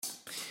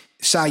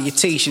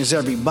Salutations,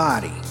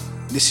 everybody.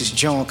 This is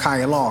John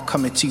Kyle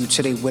coming to you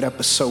today with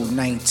episode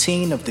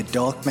 19 of the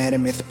Dark Matter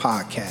Myth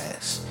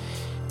podcast.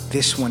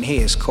 This one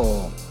here is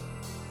called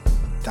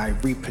Thy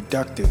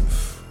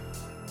Reproductive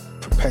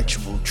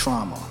Perpetual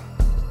Trauma.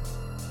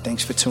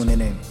 Thanks for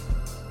tuning in.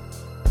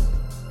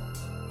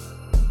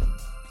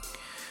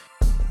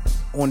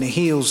 On the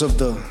heels of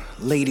the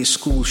latest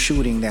school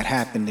shooting that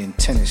happened in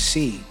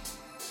Tennessee,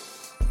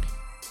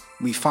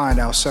 we find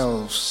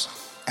ourselves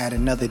at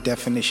another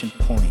definition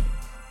point.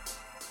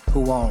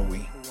 Who are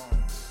we?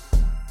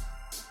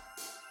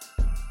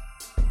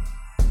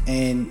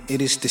 And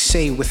it is to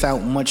say without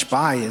much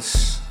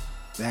bias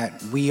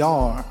that we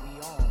are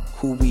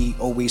who we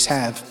always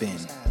have been.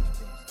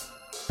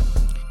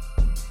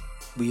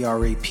 We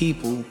are a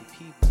people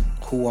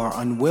who are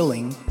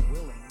unwilling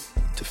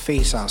to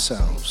face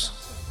ourselves.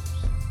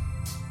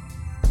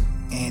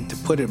 And to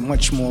put it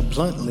much more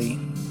bluntly,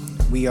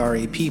 we are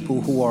a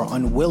people who are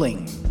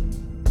unwilling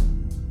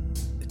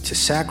to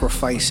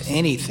sacrifice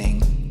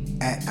anything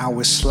at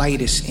our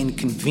slightest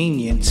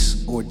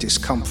inconvenience or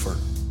discomfort.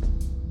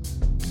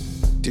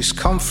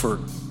 Discomfort,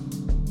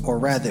 or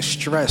rather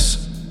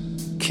stress,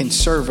 can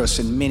serve us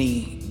in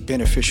many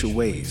beneficial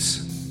ways.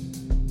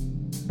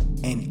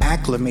 And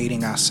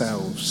acclimating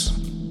ourselves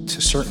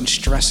to certain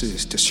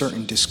stresses, to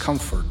certain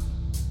discomfort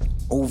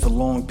over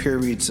long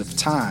periods of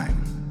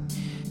time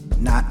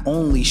not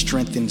only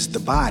strengthens the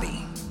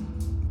body,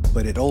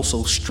 but it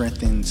also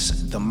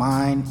strengthens the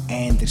mind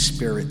and the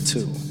spirit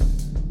too.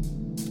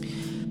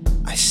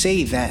 I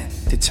say that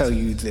to tell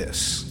you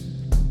this.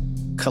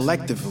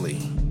 Collectively,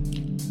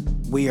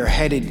 we are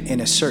headed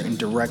in a certain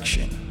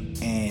direction,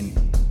 and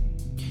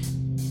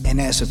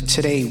as of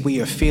today,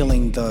 we are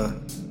feeling the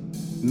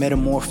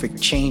metamorphic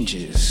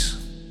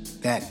changes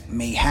that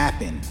may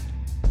happen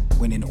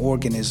when an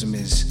organism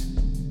is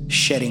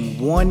shedding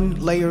one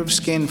layer of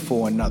skin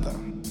for another,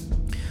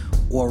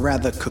 or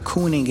rather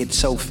cocooning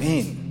itself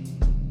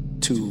in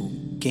to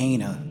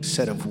gain a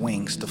set of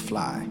wings to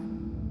fly.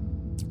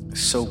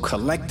 So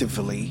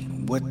collectively,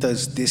 what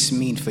does this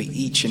mean for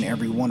each and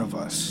every one of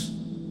us?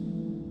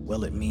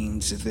 Well, it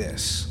means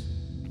this.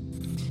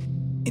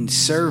 In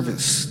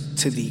service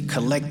to the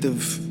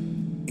collective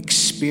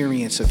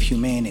experience of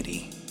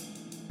humanity,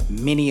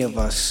 many of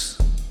us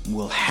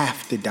will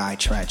have to die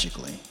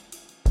tragically.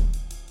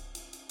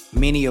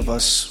 Many of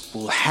us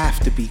will have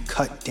to be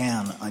cut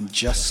down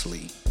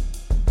unjustly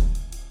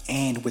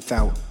and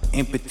without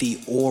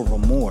empathy or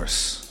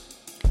remorse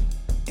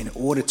in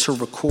order to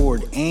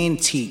record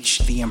and teach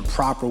the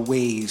improper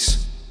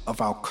ways of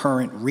our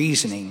current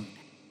reasoning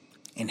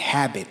and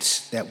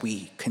habits that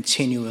we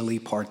continually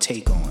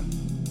partake on.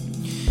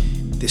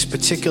 This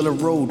particular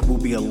road will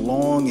be a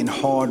long and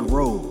hard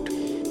road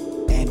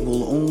and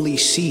will only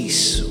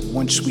cease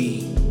once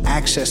we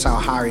access our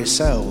higher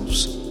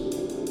selves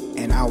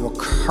and our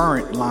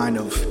current line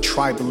of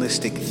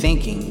tribalistic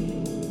thinking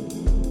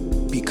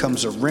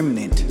becomes a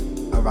remnant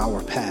of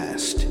our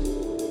past.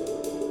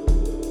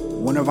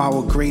 One of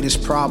our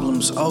greatest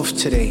problems of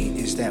today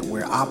is that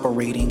we're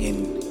operating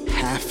in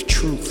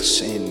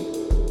half-truths and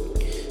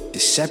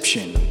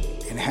deception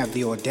and have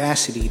the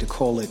audacity to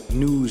call it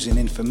news and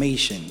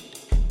information,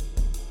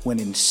 when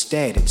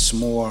instead it's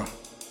more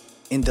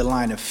in the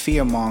line of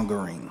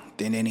fear-mongering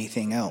than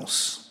anything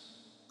else.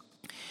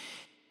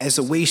 As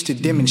a ways to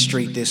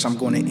demonstrate this, I'm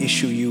going to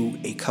issue you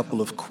a couple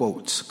of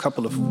quotes, a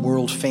couple of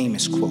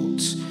world-famous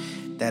quotes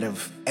that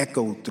have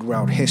echoed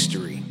throughout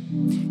history.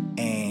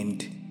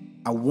 And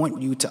I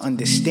want you to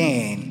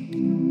understand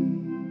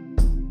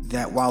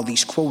that while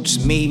these quotes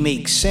may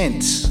make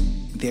sense,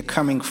 they're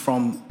coming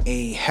from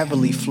a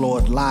heavily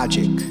flawed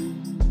logic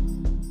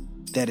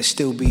that is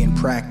still being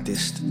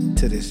practiced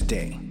to this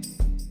day.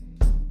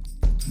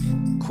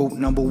 Quote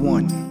number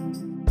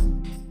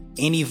 1.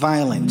 Any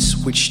violence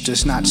which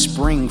does not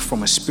spring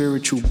from a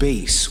spiritual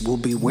base will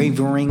be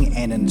wavering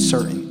and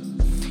uncertain.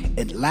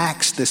 It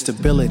lacks the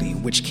stability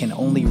which can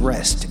only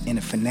rest in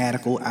a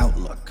fanatical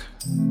outlook.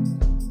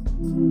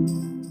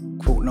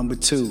 Quote number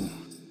 2.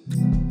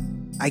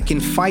 I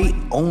can fight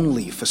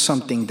only for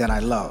something that I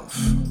love.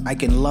 I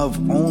can love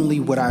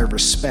only what I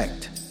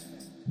respect.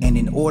 And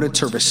in order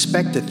to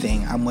respect a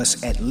thing, I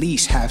must at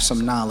least have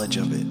some knowledge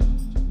of it.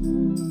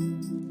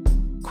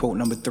 Quote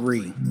number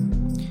 3.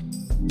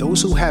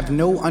 Those who have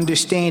no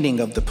understanding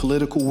of the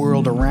political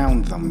world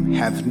around them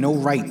have no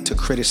right to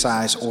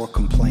criticize or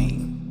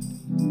complain.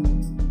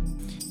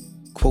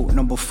 Quote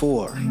number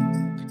 4.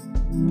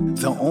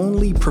 The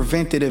only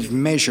preventative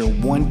measure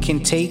one can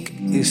take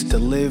is to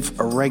live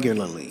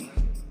irregularly.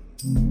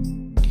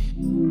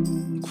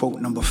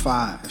 Quote number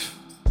 5.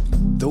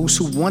 Those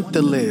who want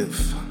to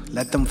live,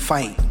 let them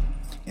fight.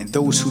 And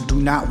those who do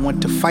not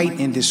want to fight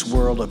in this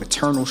world of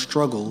eternal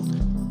struggle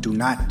do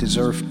not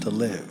deserve to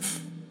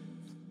live.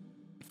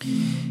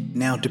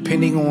 Now,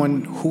 depending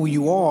on who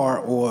you are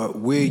or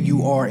where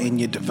you are in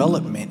your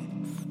development,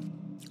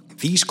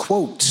 these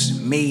quotes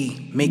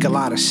may make a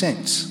lot of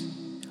sense.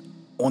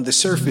 On the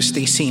surface,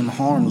 they seem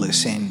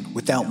harmless and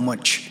without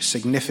much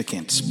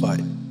significance,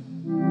 but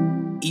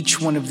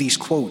Each one of these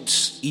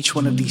quotes, each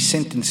one of these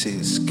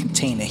sentences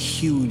contain a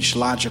huge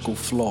logical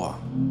flaw.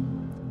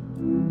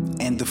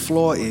 And the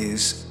flaw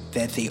is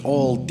that they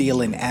all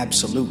deal in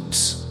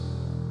absolutes.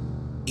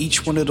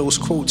 Each one of those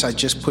quotes I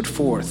just put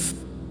forth,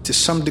 to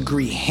some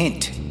degree,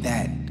 hint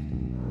that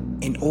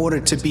in order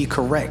to be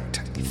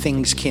correct,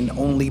 things can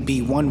only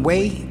be one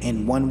way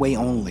and one way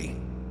only.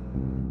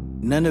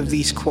 None of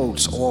these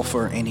quotes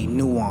offer any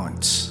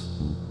nuance,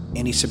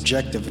 any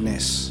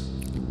subjectiveness,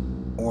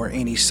 or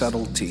any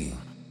subtlety.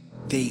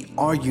 They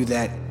argue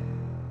that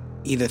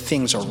either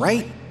things are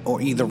right or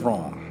either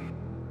wrong,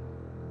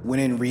 when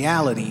in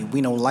reality,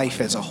 we know life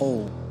as a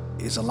whole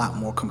is a lot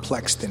more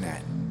complex than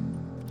that.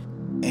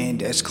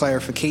 And as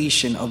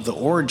clarification of the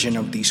origin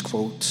of these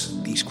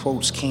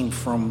quotes came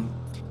from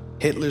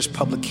Hitler's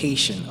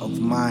publication of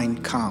Mein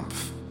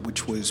Kampf,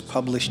 which was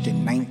published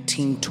in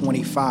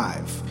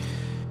 1925,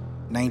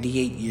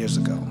 98 years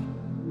ago.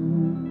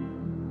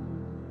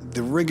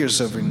 The rigors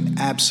of an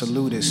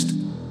absolutist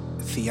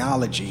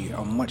theology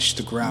are much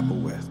to grapple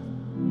with.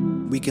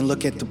 We can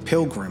look at the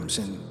Pilgrims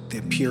and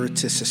the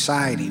Puritan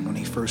society when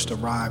they first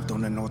arrived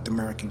on the North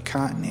American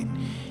continent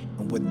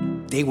and what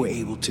they were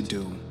able to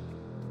do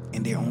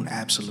in their own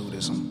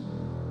absolutism.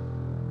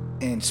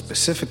 And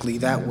specifically,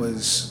 that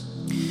was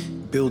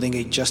building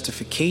a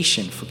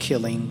justification for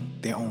killing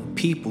their own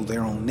people,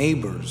 their own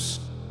neighbors,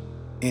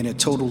 in a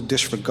total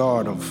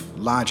disregard of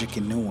logic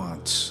and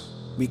nuance.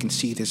 We can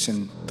see this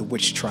in the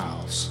witch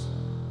trials.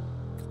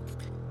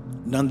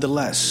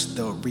 Nonetheless,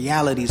 the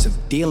realities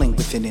of dealing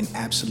within an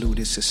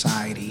absolutist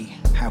society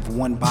have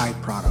one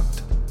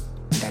byproduct.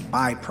 That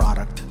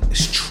byproduct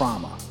is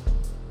trauma.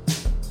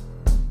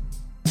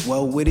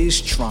 Well, what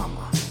is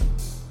trauma?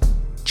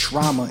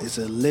 Trauma is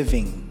a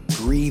living,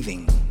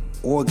 breathing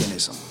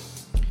organism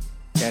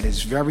that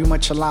is very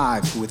much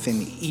alive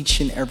within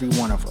each and every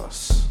one of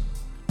us.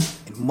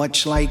 And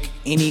much like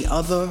any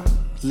other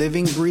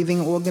living,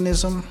 breathing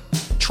organism,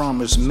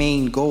 trauma's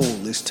main goal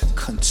is to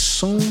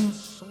consume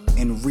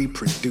and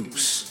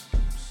reproduce.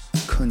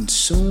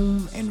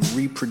 Consume and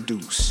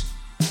reproduce.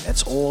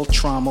 That's all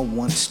trauma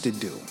wants to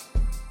do.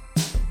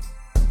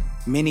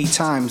 Many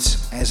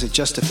times, as a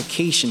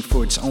justification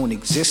for its own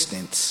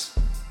existence,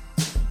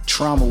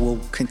 trauma will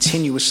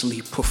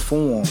continuously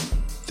perform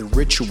the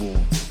ritual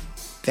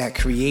that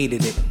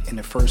created it in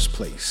the first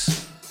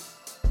place.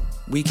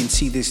 We can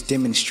see this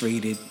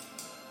demonstrated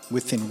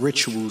within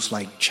rituals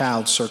like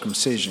child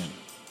circumcision,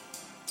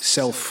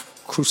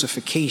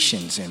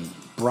 self-crucifixions, and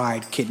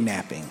bride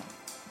kidnapping.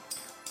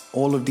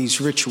 All of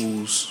these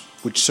rituals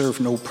which serve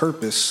no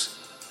purpose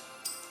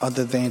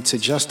other than to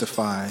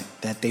justify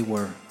that they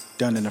were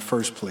done in the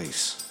first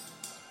place.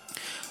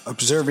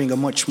 Observing a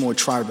much more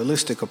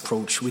tribalistic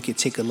approach, we could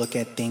take a look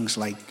at things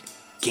like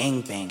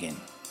gangbanging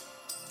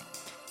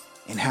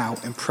and how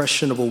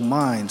impressionable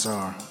minds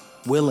are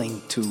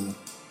willing to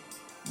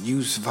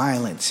use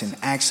violence and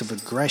acts of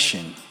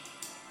aggression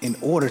in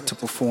order to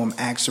perform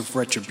acts of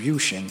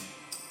retribution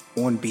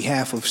on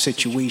behalf of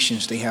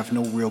situations they have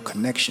no real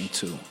connection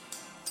to.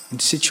 In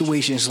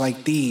situations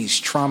like these,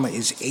 trauma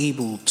is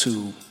able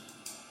to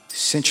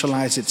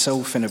centralize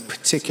itself in a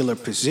particular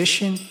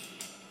position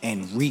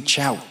and reach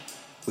out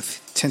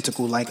with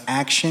tentacle-like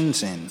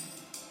actions and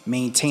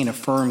maintain a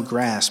firm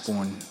grasp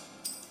on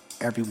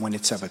everyone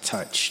it's ever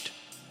touched.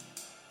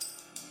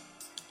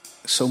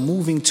 So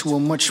moving to a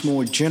much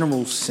more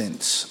general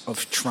sense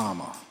of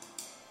trauma,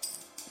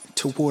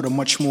 toward a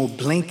much more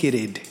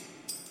blanketed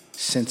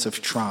sense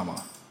of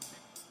trauma.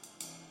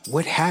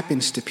 What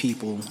happens to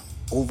people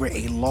over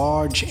a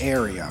large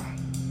area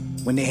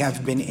when they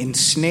have been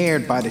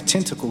ensnared by the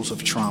tentacles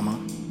of trauma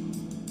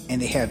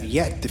and they have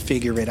yet to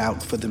figure it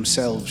out for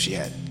themselves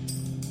yet?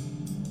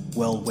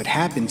 Well, what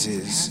happens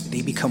is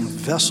they become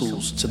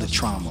vessels to the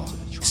trauma,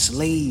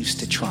 slaves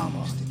to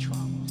trauma,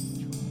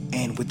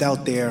 and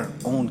without their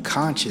own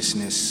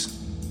consciousness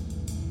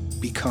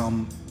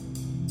become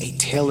a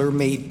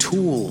tailor-made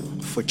tool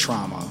for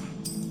trauma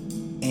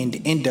and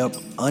end up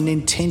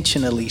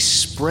unintentionally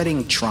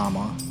spreading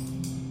trauma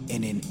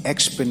in an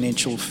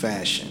exponential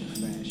fashion.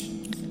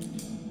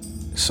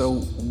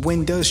 So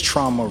when does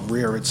trauma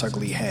rear its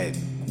ugly head?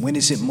 When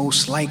is it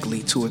most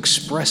likely to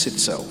express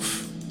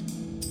itself?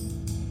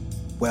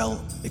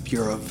 Well, if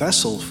you're a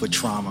vessel for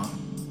trauma,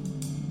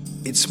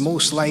 it's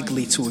most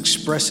likely to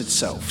express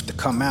itself, to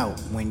come out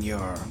when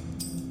you're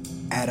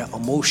at an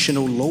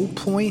emotional low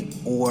point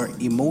or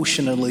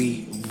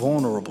emotionally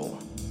vulnerable.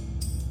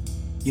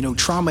 You know,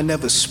 trauma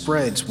never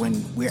spreads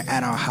when we're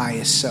at our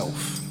highest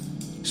self.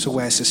 So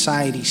as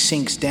society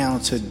sinks down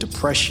to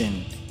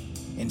depression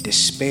and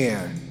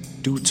despair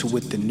due to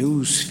what the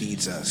news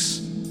feeds us,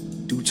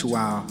 due to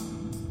our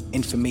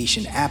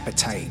information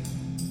appetite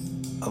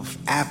of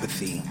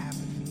apathy,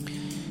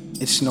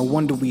 it's no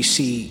wonder we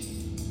see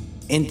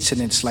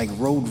incidents like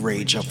road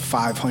rage up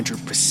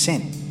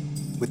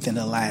 500% within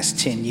the last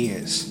 10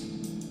 years.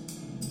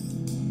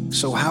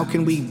 So how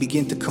can we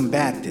begin to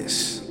combat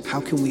this?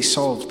 How can we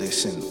solve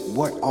this? And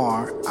what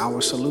are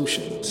our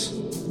solutions?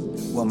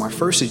 Well, my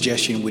first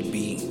suggestion would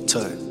be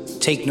to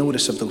take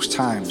notice of those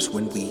times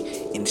when we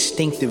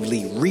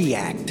instinctively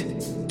react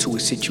to a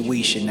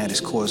situation that is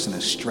causing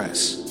us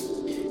stress.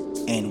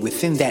 And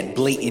within that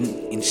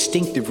blatant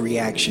instinctive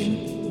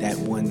reaction that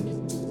one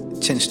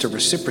tends to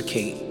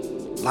reciprocate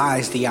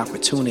lies the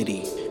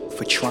opportunity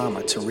for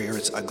trauma to rear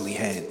its ugly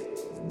head.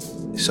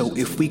 So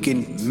if we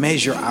can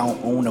measure our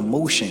own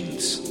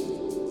emotions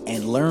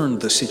and learn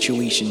the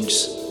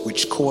situations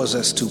which cause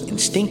us to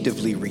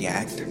instinctively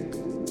react,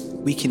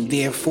 we can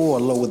therefore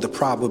lower the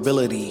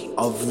probability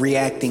of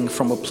reacting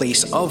from a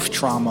place of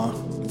trauma,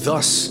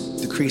 thus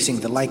decreasing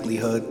the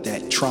likelihood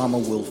that trauma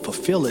will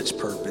fulfill its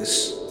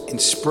purpose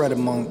and spread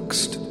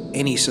amongst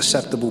any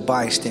susceptible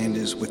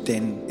bystanders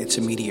within its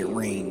immediate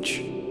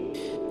range.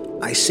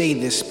 I say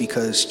this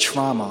because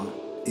trauma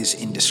is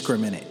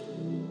indiscriminate.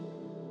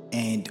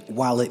 And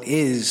while it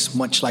is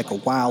much like a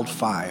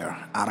wildfire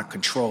out of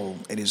control,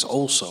 it is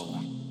also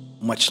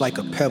much like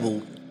a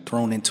pebble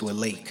thrown into a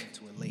lake.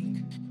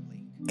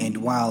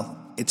 And while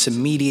its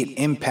immediate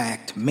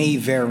impact may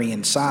vary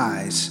in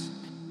size,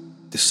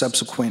 the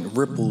subsequent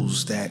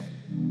ripples that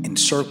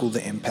encircle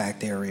the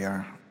impact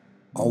area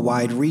are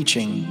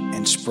wide-reaching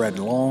and spread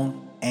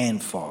long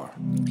and far.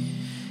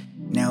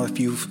 Now, if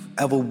you've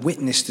ever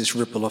witnessed this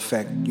ripple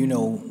effect, you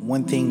know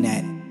one thing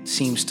that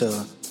seems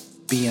to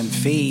be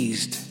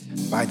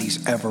unfazed by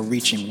these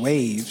ever-reaching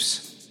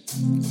waves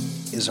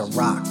is a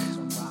rock.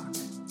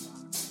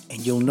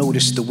 And you'll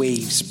notice the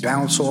waves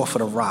bounce off of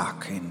the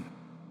rock and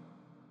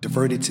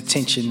divert its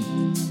attention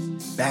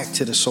back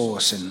to the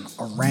source and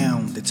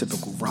around the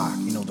typical rock.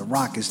 You know, the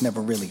rock is never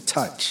really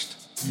touched.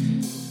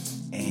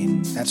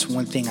 And that's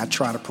one thing I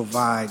try to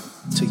provide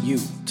to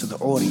you, to the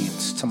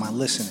audience, to my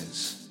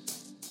listeners.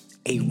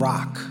 A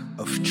rock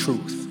of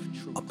truth,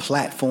 a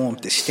platform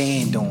to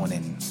stand on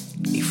and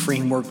a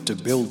framework to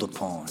build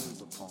upon.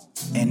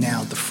 And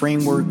now the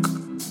framework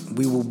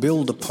we will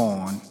build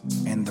upon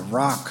and the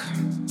rock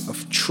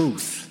of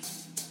truth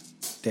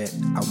that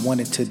I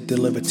wanted to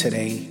deliver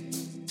today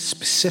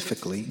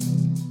specifically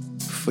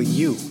for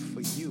you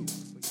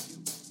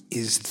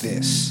is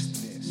this.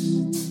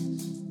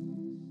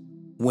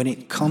 When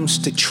it comes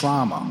to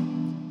trauma,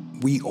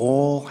 we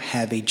all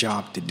have a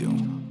job to do.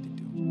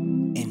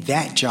 And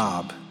that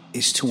job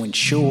is to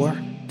ensure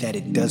that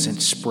it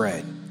doesn't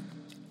spread.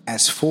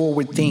 As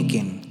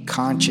forward-thinking,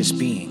 conscious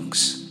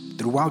beings,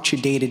 throughout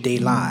your day-to-day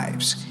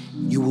lives,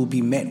 you will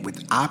be met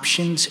with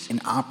options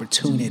and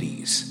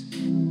opportunities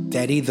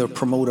that either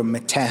promote a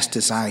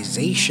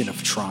metastasization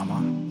of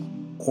trauma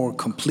or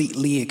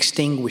completely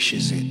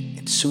extinguishes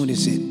it as soon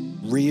as it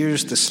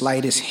rears the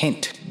slightest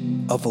hint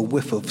of a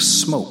whiff of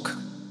smoke,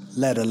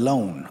 let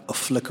alone a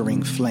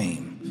flickering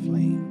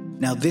flame.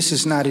 Now, this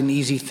is not an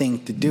easy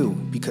thing to do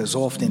because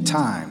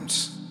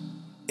oftentimes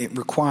it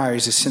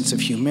requires a sense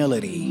of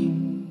humility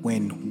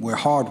when we're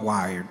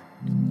hardwired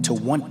to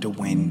want to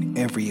win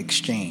every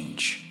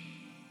exchange.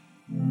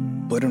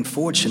 But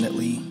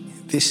unfortunately,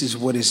 this is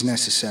what is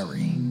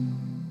necessary.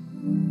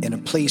 In a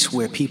place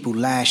where people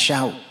lash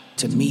out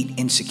to meet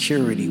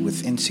insecurity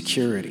with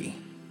insecurity.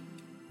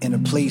 In a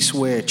place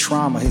where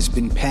trauma has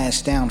been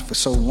passed down for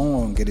so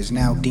long it is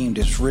now deemed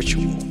as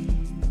ritual.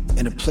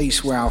 In a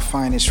place where our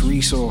finest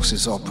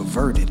resources are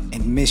perverted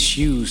and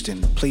misused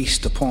and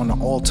placed upon the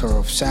altar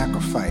of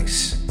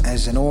sacrifice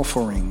as an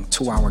offering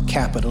to our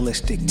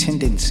capitalistic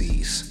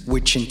tendencies,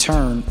 which in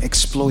turn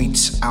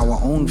exploits our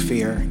own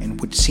fear in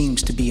what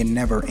seems to be a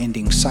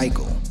never-ending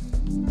cycle.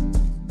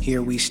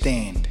 Here we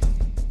stand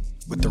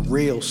with the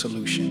real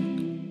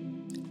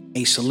solution,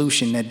 a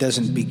solution that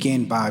doesn't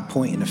begin by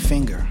pointing a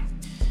finger,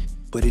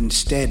 but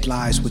instead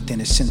lies within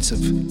a sense of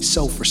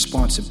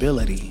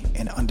self-responsibility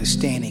and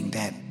understanding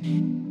that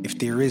if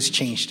there is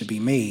change to be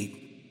made,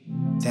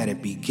 that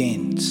it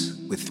begins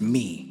with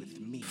me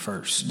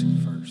first.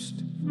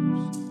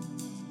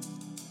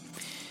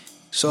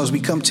 So as we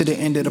come to the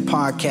end of the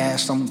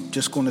podcast, I'm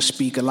just going to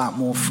speak a lot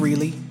more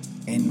freely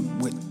and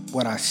with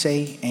what I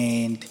say,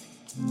 and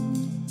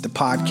the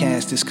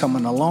podcast is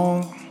coming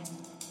along.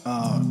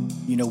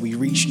 We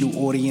reach new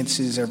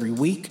audiences every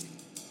week.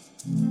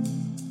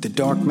 The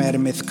Dark Matter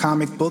Myth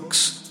comic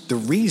books, the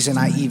reason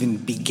I even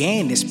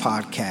began this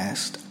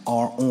podcast,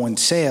 are on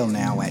sale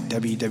now at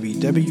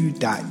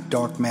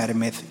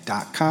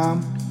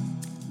www.darkmattermyth.com.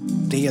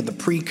 They are the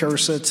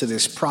precursor to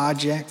this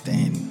project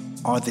and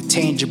are the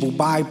tangible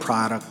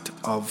byproduct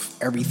of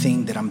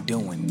everything that I'm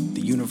doing,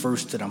 the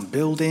universe that I'm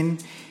building,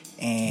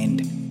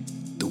 and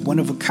the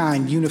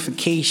one-of-a-kind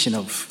unification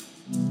of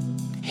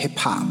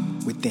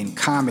hip-hop within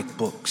comic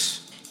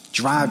books,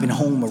 driving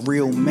home a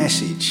real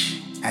message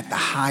at the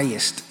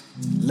highest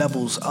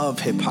levels of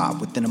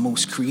hip-hop within the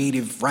most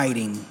creative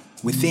writing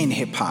within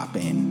hip-hop,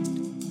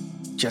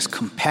 and just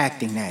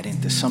compacting that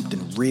into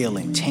something real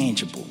and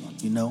tangible,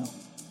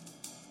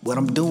 What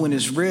I'm doing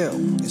is real,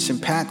 it's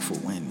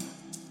impactful, and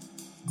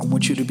I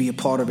want you to be a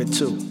part of it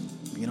too,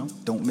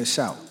 don't miss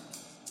out.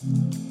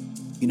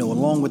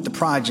 Along with the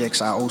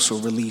projects, I also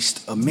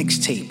released a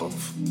mixtape of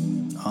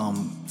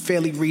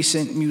fairly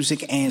recent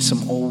music and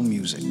some old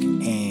music,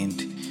 and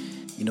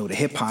The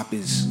hip-hop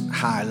is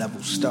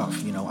high-level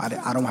stuff.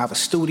 I don't have a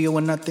studio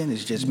or nothing.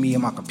 It's just me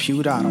and my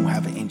computer. I don't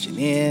have an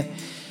engineer.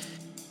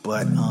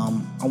 But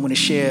I want to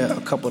share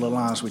a couple of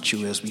lines with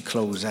you as we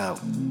close out.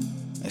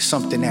 It's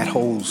something that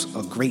holds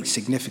a great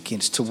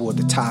significance toward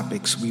the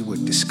topics we were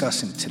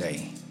discussing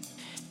today.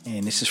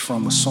 And this is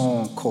from a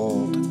song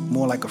called,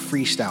 more like a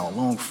freestyle, a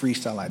long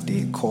freestyle I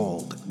did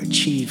called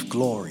Achieve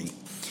Glory.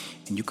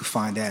 And you can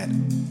find that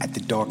at the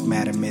Dark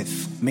Matter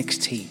Myth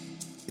mixtape.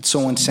 It's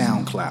on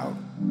SoundCloud.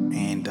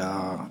 And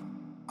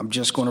I'm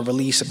just going to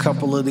release a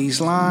couple of these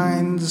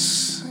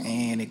lines,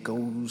 and it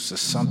goes to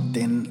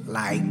something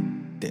like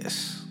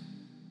this.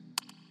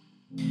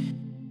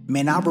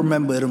 Man, I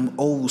remember them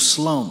old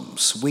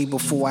slums, way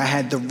before I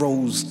had the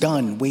roads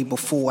done, way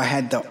before I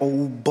had the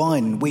old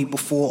bun, way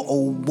before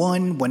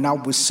 01 when I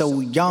was so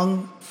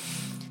young.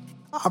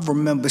 I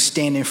remember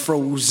standing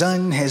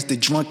frozen as the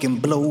drunken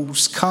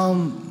blows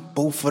come.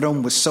 Both of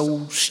them were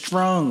so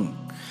strong.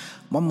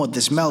 My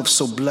mother's mouth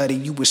so bloody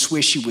you would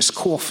swear she was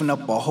coughing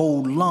up a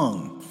whole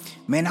lung.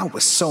 Man, I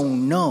was so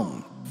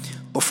numb.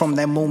 But from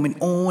that moment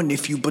on,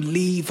 if you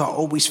believe, I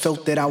always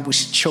felt that I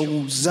was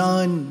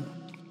chosen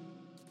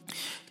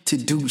to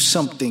do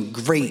something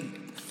great.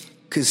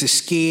 'Cause a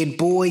scared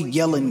boy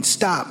yelling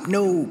stop,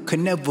 no,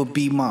 could never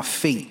be my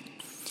fate.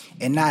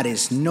 And that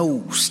is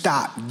no,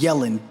 stop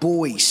yelling,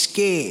 boy,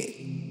 scared.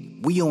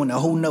 We on a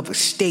whole nother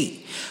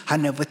state. I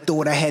never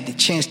thought I had the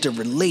chance to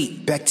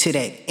relate back to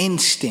that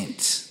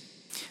instance.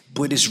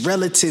 But it's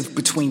relative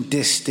between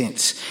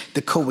distance,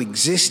 the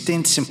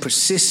coexistence and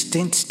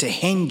persistence to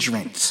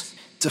hindrance.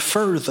 To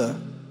further,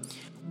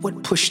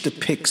 what pushed the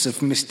pics of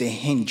Mr.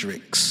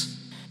 Hendrix?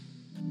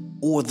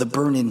 Or the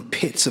burning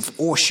pits of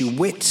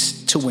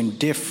Auschwitz to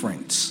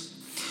indifference.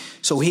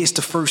 So here's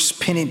the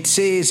first penance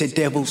is that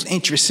devil's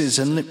interests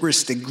and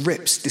liberalistic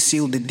grips to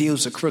seal the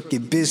deals of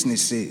crooked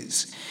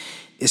businesses.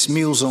 It's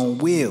meals on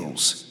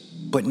wheels,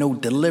 but no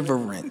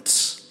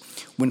deliverance.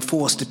 When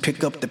forced to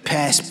pick up the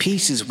past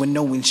pieces with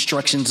no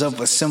instructions of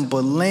a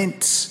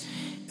semblance,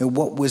 and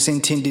what was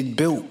intended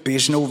built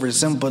bears no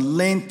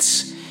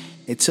resemblance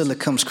until it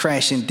comes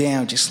crashing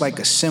down just like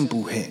a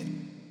cymbal hit.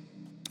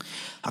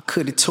 I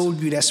could have told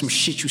you that's some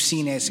shit you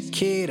seen as a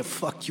kid to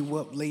fuck you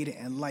up later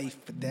in life,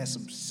 but that's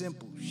some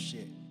simple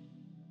shit.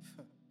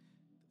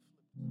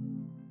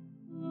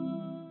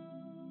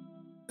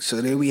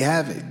 So there we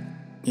have it.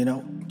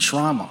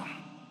 Trauma.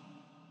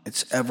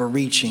 It's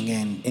ever-reaching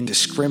and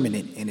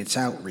indiscriminate in its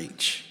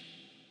outreach.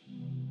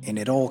 And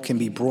it all can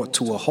be brought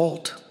to a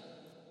halt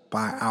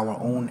by our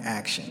own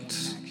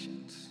actions.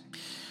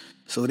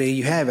 So there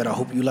you have it. I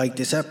hope you like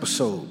this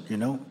episode.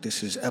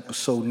 This is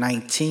episode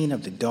 19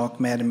 of the Dark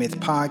Matter Myth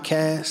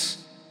podcast.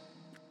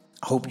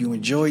 I hope you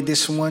enjoyed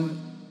this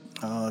one.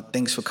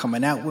 Thanks for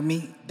coming out with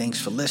me. Thanks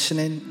for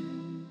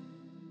listening.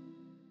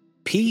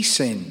 Peace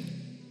and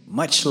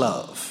much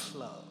love.